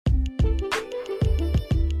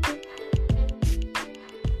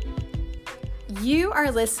You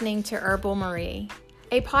are listening to Herbal Marie,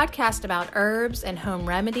 a podcast about herbs and home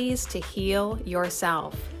remedies to heal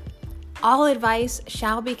yourself. All advice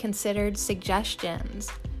shall be considered suggestions.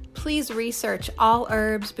 Please research all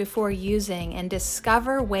herbs before using and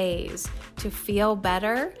discover ways to feel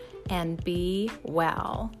better and be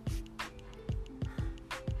well.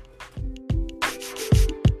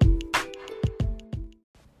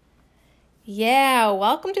 Yeah,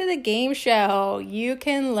 welcome to the game show. You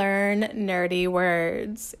can learn nerdy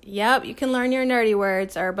words. Yep, you can learn your nerdy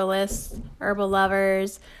words, herbalists, herbal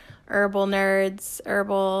lovers, herbal nerds,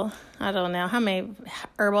 I don't know, how many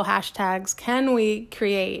herbal hashtags can we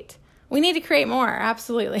create? We need to create more,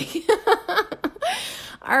 absolutely.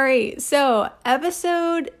 All right, so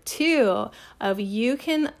episode 2 of You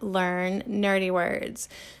Can Learn Nerdy Words.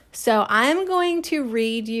 So I'm going to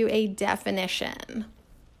read you a definition.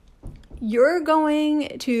 You're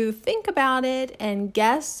going to think about it and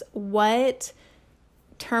guess what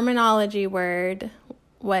terminology word,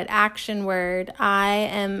 what action word I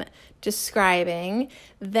am describing.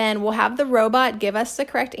 Then we'll have the robot give us the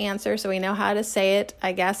correct answer so we know how to say it,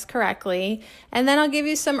 I guess, correctly. And then I'll give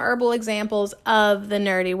you some herbal examples of the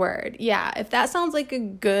nerdy word. Yeah, if that sounds like a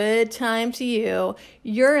good time to you,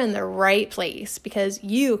 you're in the right place because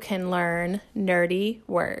you can learn nerdy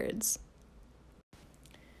words.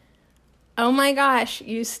 Oh my gosh,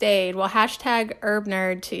 you stayed. Well, hashtag herb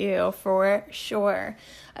nerd to you for sure.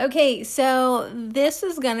 Okay, so this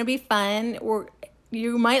is going to be fun.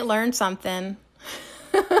 You might learn something.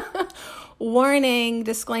 Warning,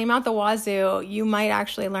 disclaim out the wazoo, you might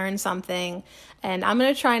actually learn something. And I'm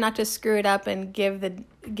going to try not to screw it up and give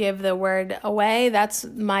the word away. That's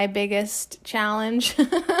my biggest challenge,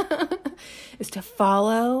 is to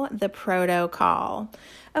follow the protocol.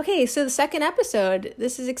 Okay, so the second episode,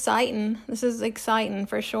 this is exciting. This is exciting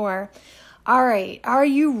for sure. All right, are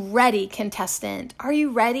you ready, contestant? Are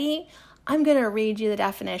you ready? I'm going to read you the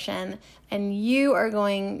definition, and you are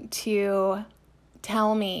going to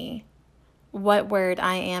tell me what word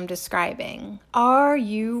I am describing. Are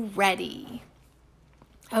you ready?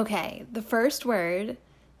 Okay, the first word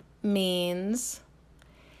means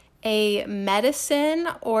a medicine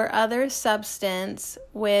or other substance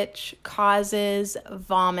which causes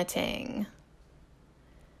vomiting.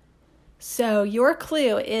 So your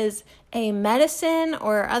clue is a medicine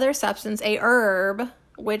or other substance, a herb,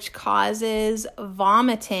 which causes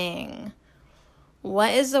vomiting.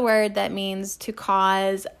 What is the word that means to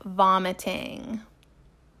cause vomiting?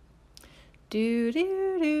 Do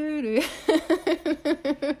do do do.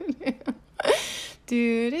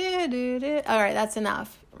 Do do do do. All right, that's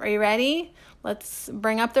enough. Are you ready? Let's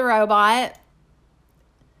bring up the robot.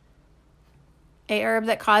 A herb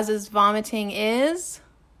that causes vomiting is?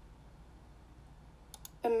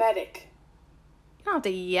 Emetic. You don't have to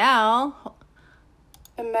yell.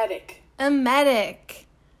 Emetic. Emetic.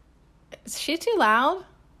 Is she too loud?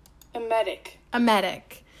 Emetic.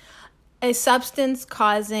 Emetic. A substance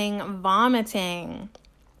causing vomiting.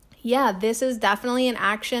 Yeah, this is definitely an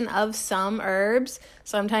action of some herbs.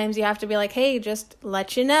 Sometimes you have to be like, hey, just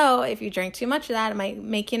let you know, if you drink too much of that, it might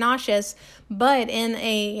make you nauseous. But in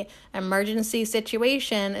a emergency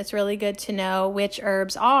situation, it's really good to know which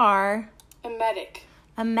herbs are Emetic.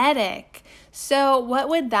 Emetic. So what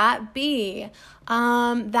would that be?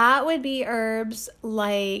 That would be herbs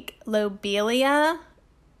like Lobelia,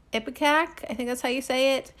 Ipecac, I think that's how you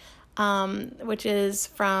say it, which is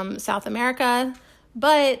from South America.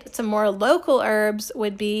 But some more local herbs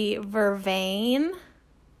would be vervain,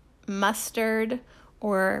 mustard,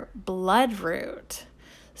 or bloodroot.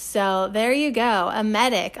 So there you go.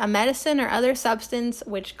 Emetic, a medicine or other substance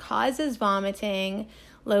which causes vomiting.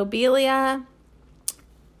 Lobelia,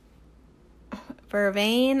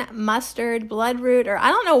 vervain, mustard, bloodroot, or I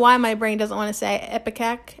don't know why my brain doesn't want to say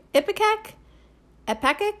Ipecac. Ipecac?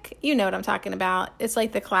 Ipecac? You know what I'm talking about. It's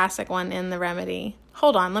like the classic one in the remedy.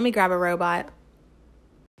 Hold on, let me grab a robot.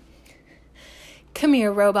 Come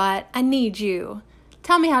here, robot. I need you.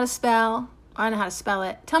 Tell me how to spell. I know how to spell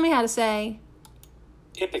it. Tell me how to say.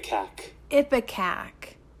 Ipecac.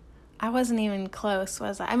 Ipecac. I wasn't even close,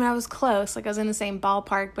 was I? I mean, I was close. Like I was in the same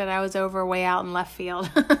ballpark, but I was over way out in left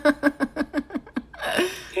field.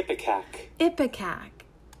 Ipecac. Ipecac.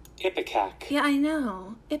 Ipecac. Yeah, I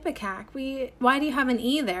know. Ipecac. Why do you have an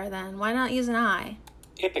E there then? Why not use an I?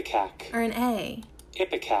 Ipecac. Or an A?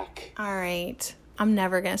 Ipecac. All right. I'm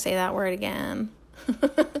never going to say that word again.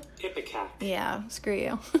 Ipecac. Yeah, screw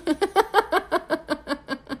you.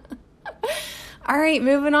 All right,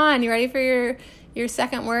 moving on. You ready for your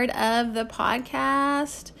second word of the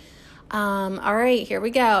podcast? All right, here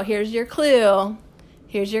we go. Here's your clue.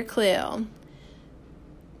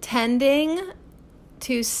 Tending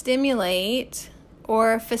to stimulate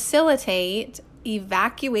or facilitate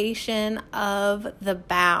evacuation of the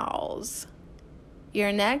bowels.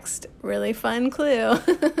 Your next really fun clue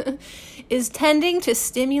is tending to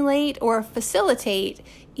stimulate or facilitate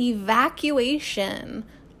evacuation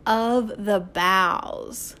of the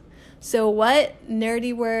bowels. So what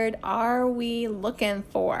nerdy word are we looking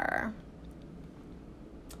for?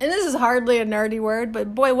 And this is hardly a nerdy word,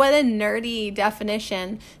 but boy, what a nerdy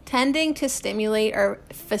definition. Tending to stimulate or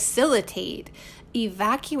facilitate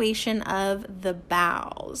evacuation of the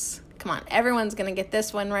bowels. Come on, everyone's going to get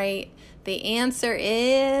this one right. The answer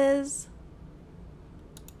is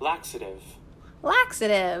Laxative.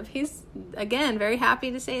 laxative. He's, again, very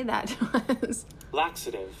happy to say that to us.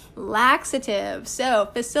 Laxative. Laxative. So,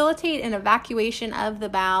 facilitate an evacuation of the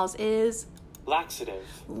bowels is Laxative.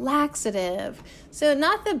 laxative. So,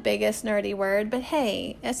 not the biggest nerdy word, but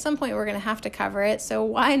hey, at some point we're going to have to cover it. So,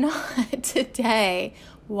 why not today?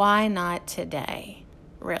 Why not today?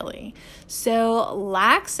 Really. So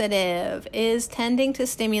laxative is tending to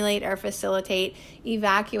stimulate or facilitate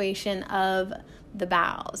evacuation of the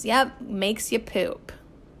bowels. Yep, makes you poop.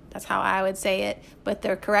 That's how I would say it. But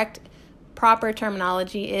the correct proper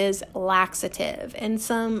terminology is laxative. And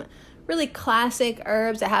some really classic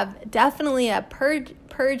herbs that have definitely a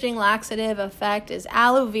purging laxative effect is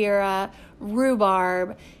aloe vera,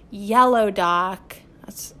 rhubarb, yellow dock.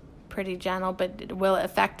 That's pretty gentle but will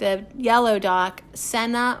effective. Yellow dock,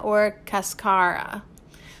 senna, or cascara.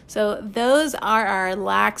 So those are our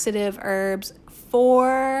laxative herbs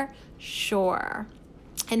for sure.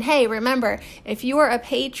 And hey, remember, if you are a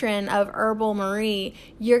patron of Herbal Marie,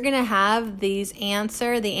 you're going to have the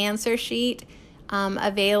answer sheet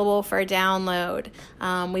available for download.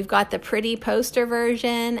 We've got the pretty poster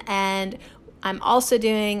version, and I'm also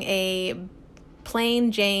doing a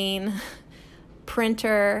plain Jane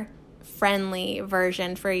printer friendly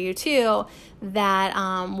version for you too, that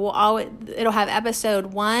it'll have episode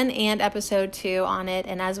 1 and episode 2 on it,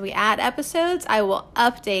 and as we add episodes I will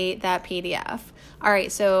update that PDF. All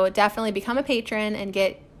right, so definitely become a patron and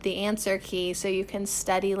get the answer key so you can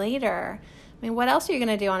study later. I mean, what else are you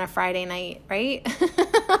going to do on a Friday night, right?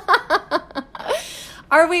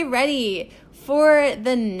 Are we ready for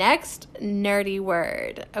the next nerdy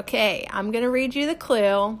word? Okay, I'm going to read you the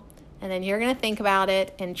clue, and then you're going to think about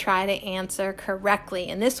it and try to answer correctly.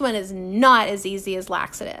 And this one is not as easy as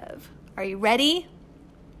laxative. Are you ready?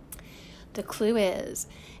 The clue is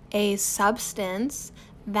a substance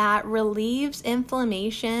that relieves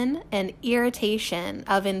inflammation and irritation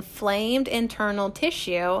of inflamed internal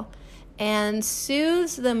tissue and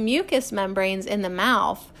soothes the mucous membranes in the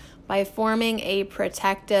mouth by forming a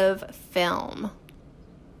protective film.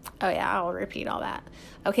 Oh yeah, I'll repeat all that.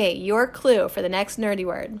 Okay, your clue for the next nerdy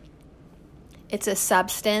word. It's a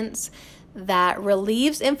substance that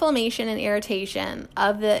relieves inflammation and irritation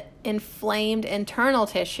of the inflamed internal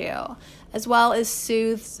tissue, as well as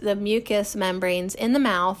soothes the mucous membranes in the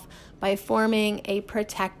mouth by forming a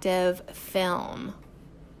protective film.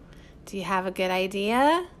 Do you have a good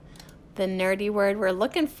idea? The nerdy word we're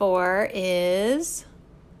looking for is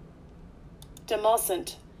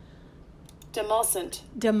demulcent. Demulcent.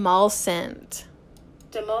 Demulcent.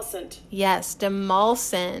 Demulcent. Yes,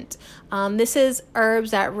 demulcent. This is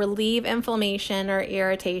herbs that relieve inflammation or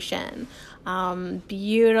irritation.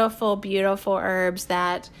 Beautiful, beautiful herbs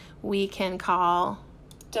that we can call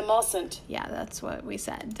demulcent. Yeah, that's what we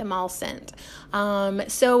said, demulcent.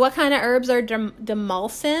 So what kind of herbs are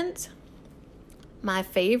demulcent? My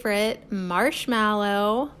favorite,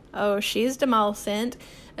 marshmallow. Oh, she's demulcent.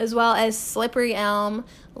 As well as slippery elm,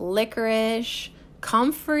 licorice,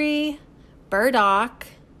 comfrey, burdock,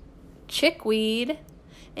 chickweed,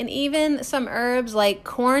 and even some herbs like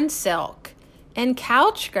corn silk and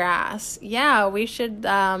couch grass. Yeah, we should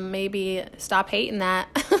maybe stop hating that.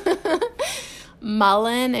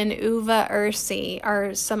 Mullein and uva ursi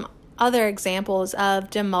are some other examples of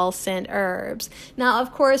demulcent herbs. Now,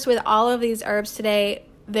 of course, with all of these herbs today,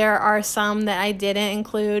 there are some that I didn't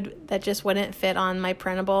include that just wouldn't fit on my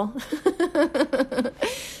printable.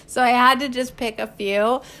 So I had to just pick a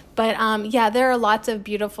few. But yeah, there are lots of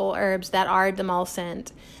beautiful herbs that are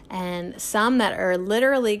demulcent, and some that are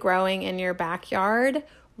literally growing in your backyard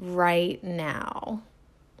right now.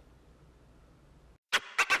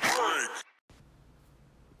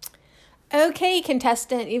 Okay,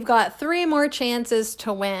 contestant, you've got 3 more chances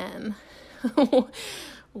to win.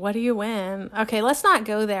 What do you win? Okay, let's not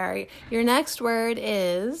go there. Your next word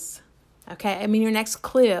is, your next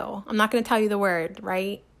clue. I'm not going to tell you the word,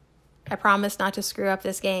 right? I promise not to screw up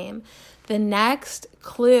this game. The next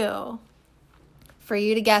clue for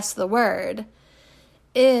you to guess the word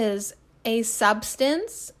is A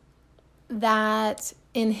substance that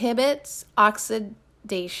inhibits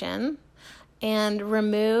oxidation and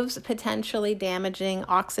removes potentially damaging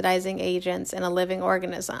oxidizing agents in a living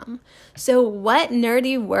organism. So what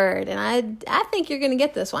nerdy word, and I think you're going to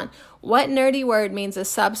get this one, what nerdy word means a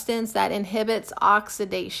substance that inhibits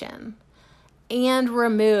oxidation and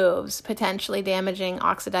removes potentially damaging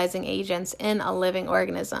oxidizing agents in a living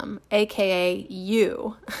organism, aka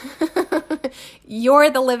you.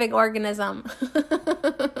 You're the living organism.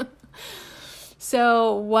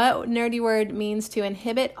 So what nerdy word means to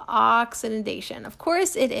inhibit oxidation? Of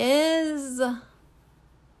course it is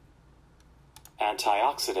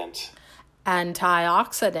antioxidant.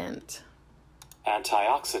 Antioxidant.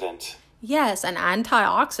 Antioxidant. Yes, an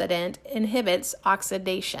antioxidant inhibits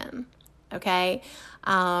oxidation. Okay?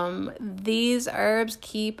 These herbs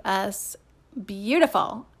keep us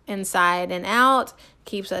beautiful inside and out,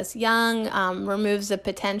 keeps us young, removes the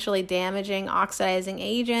potentially damaging oxidizing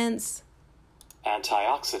agents.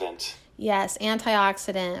 Antioxidant. Yes,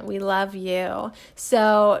 antioxidant. We love you.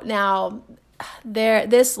 So now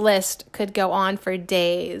this list could go on for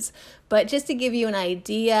days, but just to give you an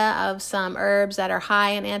idea of some herbs that are high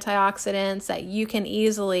in antioxidants that you can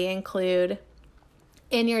easily include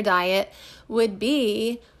in your diet would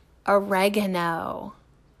be oregano.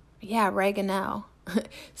 Yeah, oregano.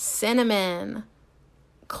 Cinnamon.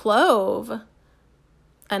 Clove.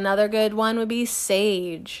 Another good one would be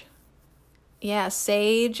sage. Yeah,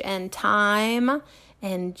 sage and thyme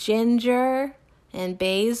and ginger and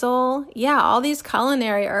basil. Yeah, all these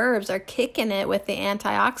culinary herbs are kicking it with the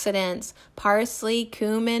antioxidants. Parsley,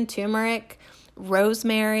 cumin, turmeric,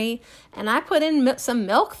 rosemary. And I put in some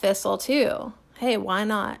milk thistle too. Hey, why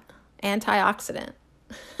not? Antioxidant.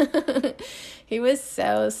 He was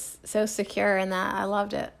so secure in that. I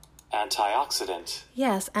loved it. Antioxidant.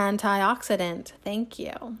 Yes, antioxidant. Thank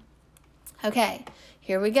you. Okay,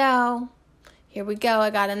 here we go. Here we go. I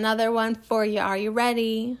got another one for you. Are you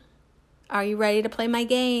ready? Are you ready to play my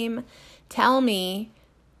game? Tell me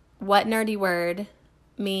what nerdy word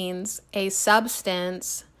means a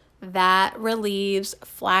substance that relieves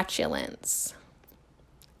flatulence.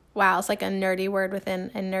 Wow, it's like a nerdy word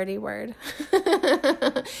within a nerdy word.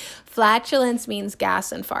 Flatulence means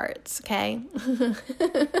gas and farts, okay?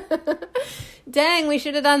 Dang, we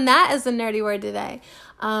should have done that as a nerdy word today.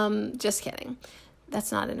 Just kidding.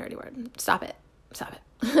 That's not a nerdy word. Stop it.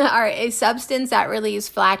 All right, a substance that relieves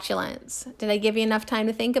flatulence. Did I give you enough time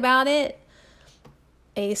to think about it?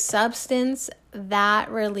 A substance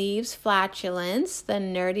that relieves flatulence. The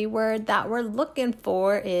nerdy word that we're looking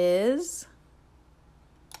for is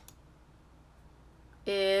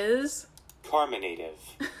carminative.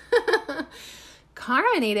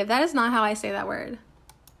 Carminative. That is not how I say that word.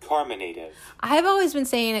 Carminative. I've always been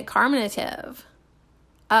saying it carminative.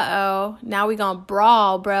 Uh-oh. Now we gonna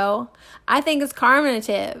brawl, bro. I think it's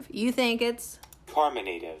carminative. You think it's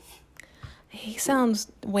carminative. He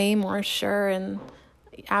sounds way more sure and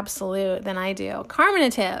absolute than I do.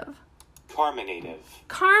 Carminative. Carminative.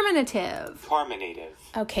 Carminative. Carminative.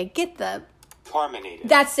 Okay, get the... Carminative.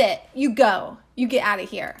 That's it. You go. You get out of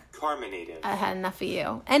here. Carminative. I had enough of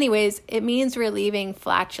you. Anyways, it means relieving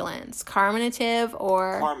flatulence. Carminative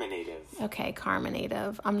or... Carminative. Okay,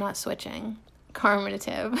 carminative. I'm not switching.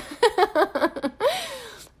 Carminative.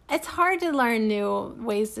 It's hard to learn new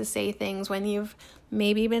ways to say things when you've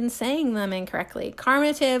maybe been saying them incorrectly.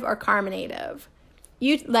 Carminative or carminative.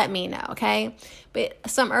 You let me know, okay? But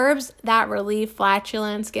some herbs that relieve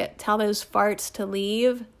flatulence, tell those farts to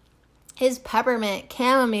leave, is peppermint,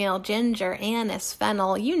 chamomile, ginger, anise,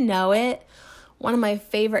 fennel. You know it. One of my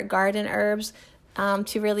favorite garden herbs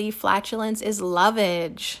to relieve flatulence is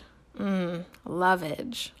lovage.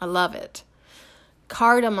 Lovage. I love it.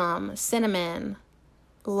 Cardamom, cinnamon,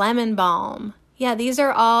 lemon balm. Yeah, these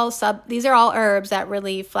are all herbs that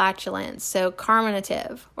relieve flatulence. So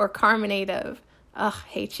carminative or carminative. Ugh,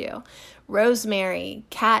 hate you. Rosemary,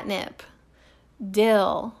 catnip,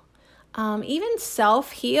 dill. Even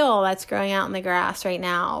self-heal that's growing out in the grass right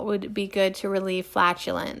now would be good to relieve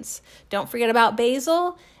flatulence. Don't forget about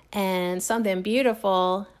basil and something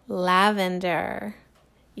beautiful, lavender.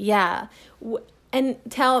 Yeah. And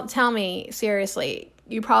tell me, seriously,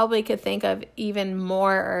 you probably could think of even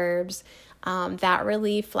more herbs that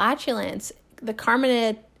relieve flatulence. The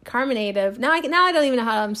carminative, now I don't even know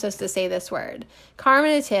how I'm supposed to say this word.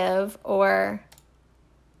 Carminative or...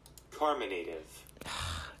 Carminative.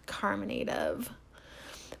 Carminative.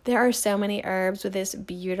 There are so many herbs with this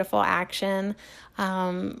beautiful action.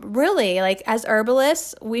 Really, like as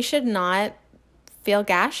herbalists, we should not feel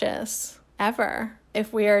gaseous ever.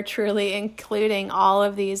 if we are truly including all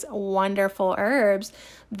of these wonderful herbs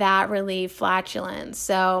that relieve flatulence.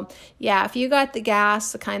 So yeah, if you got the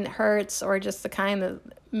gas, the kind that hurts, or just the kind that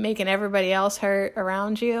making everybody else hurt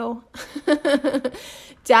around you,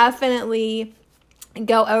 definitely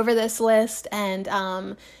go over this list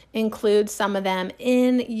and include some of them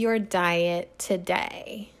in your diet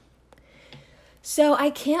today. So I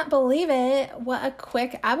can't believe it. What a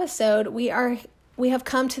quick episode. We have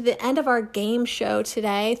come to the end of our game show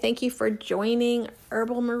today. Thank you for joining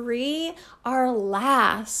Herbal Marie. Our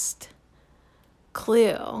last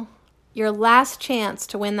clue, your last chance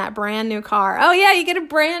to win that brand new car. Oh yeah, you get a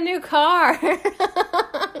brand new car.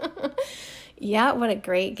 Yeah, what a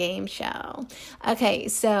great game show. Okay,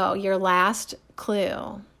 so your last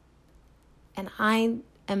clue, and I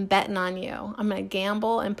am betting on you. I'm going to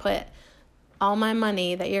gamble and put all my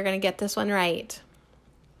money that you're going to get this one right.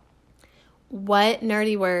 What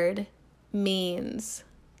nerdy word means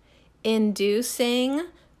inducing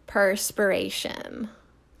perspiration?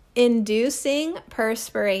 Inducing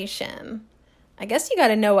perspiration. I guess you got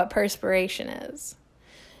to know what perspiration is.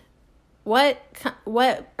 What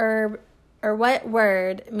herb or what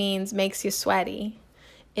word means makes you sweaty?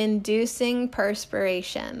 Inducing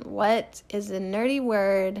perspiration. What is a nerdy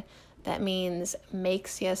word that means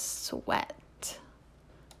makes you sweat?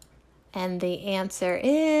 And the answer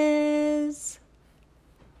is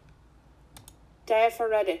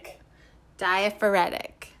Diaphoretic.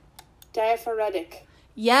 diaphoretic. Diaphoretic.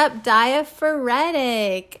 Yep,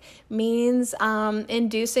 diaphoretic means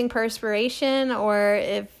inducing perspiration, or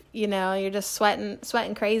if you're just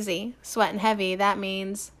sweating crazy, sweating heavy, that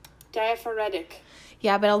means Diaphoretic.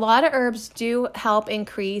 Yeah, but a lot of herbs do help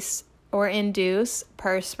increase or induce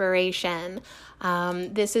perspiration.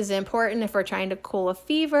 This is important if we're trying to cool a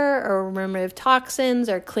fever or remove toxins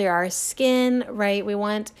or clear our skin, right?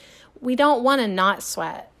 We don't want to not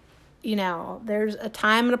sweat. There's a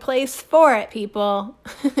time and a place for it, people.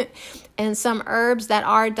 And some herbs that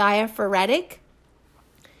are diaphoretic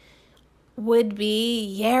would be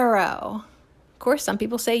yarrow. Of course, some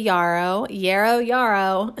people say yarrow,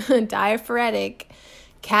 diaphoretic.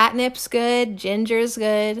 Catnip's good, ginger's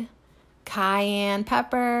good, cayenne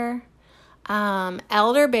pepper,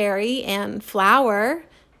 elderberry and flower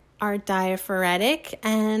are diaphoretic,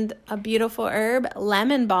 and a beautiful herb,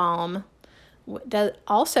 lemon balm,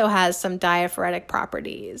 also has some diaphoretic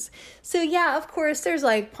properties. So yeah, of course, there's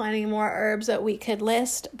plenty more herbs that we could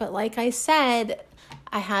list, but like I said,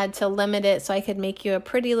 I had to limit it so I could make you a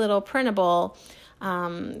pretty little printable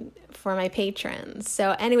for my patrons.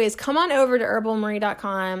 So anyways, come on over to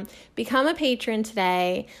herbalmarie.com, become a patron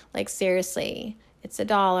today. Seriously, it's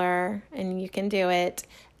 $1 and you can do it.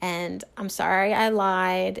 And I'm sorry I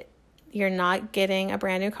lied. You're not getting a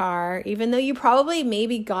brand new car, even though you probably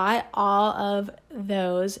maybe got all of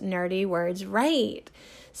those nerdy words right.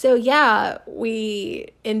 So yeah, we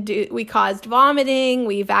caused vomiting,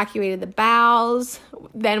 we evacuated the bowels,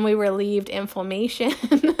 then we relieved inflammation,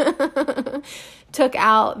 took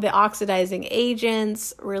out the oxidizing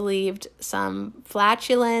agents, relieved some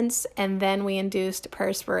flatulence, and then we induced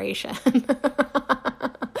perspiration.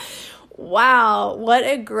 Wow, what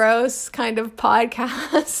a gross kind of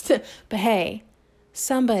podcast. But hey,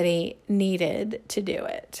 somebody needed to do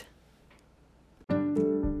it.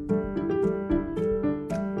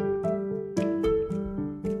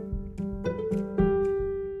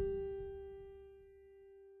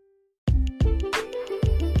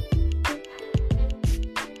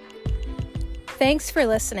 Thanks for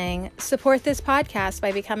listening. Support this podcast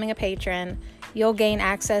by becoming a patron. You'll gain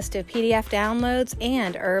access to PDF downloads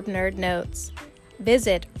and Herb Nerd notes.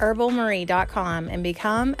 Visit herbalmarie.com and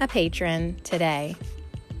become a patron today.